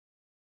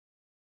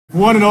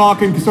One and all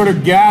can sort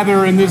of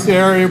gather in this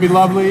area, it'd be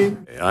lovely.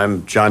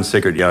 I'm John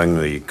Sickert Young,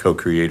 the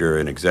co-creator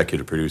and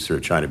executive producer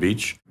of China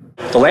Beach.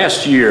 The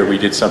last year we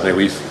did something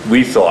we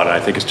thought, and I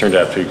think it's turned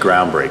out to be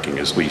groundbreaking,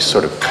 is we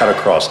sort of cut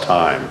across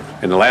time.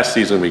 In the last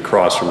season we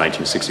crossed from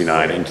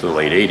 1969 into the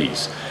late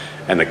 80s,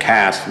 and the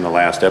cast in the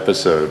last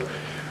episode,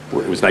 it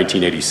was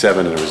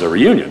 1987 and there was a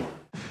reunion.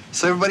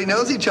 So everybody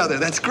knows each other,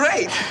 that's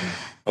great.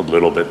 A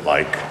little bit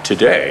like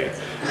today.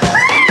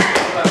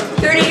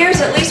 30 years,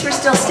 at least we're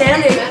still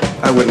standing.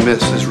 I wouldn't miss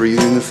this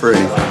reunion for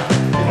anything.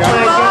 How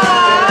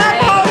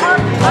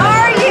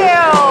are you?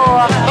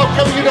 How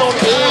come you don't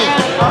eat?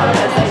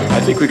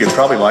 I think we could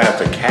probably line up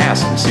the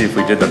cast and see if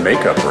we did the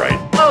makeup right.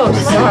 Oh,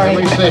 sorry.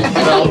 Let me see.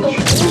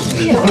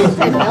 You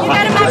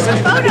gotta match the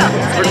photo.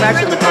 We're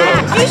matching the photo.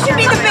 You should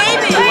be the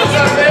baby.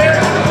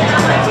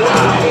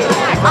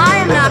 I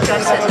am not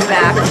gonna sit in the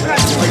back.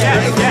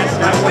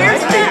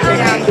 Where's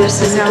that? This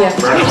is a gift.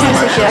 This is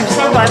a gift.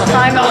 But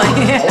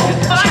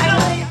finally.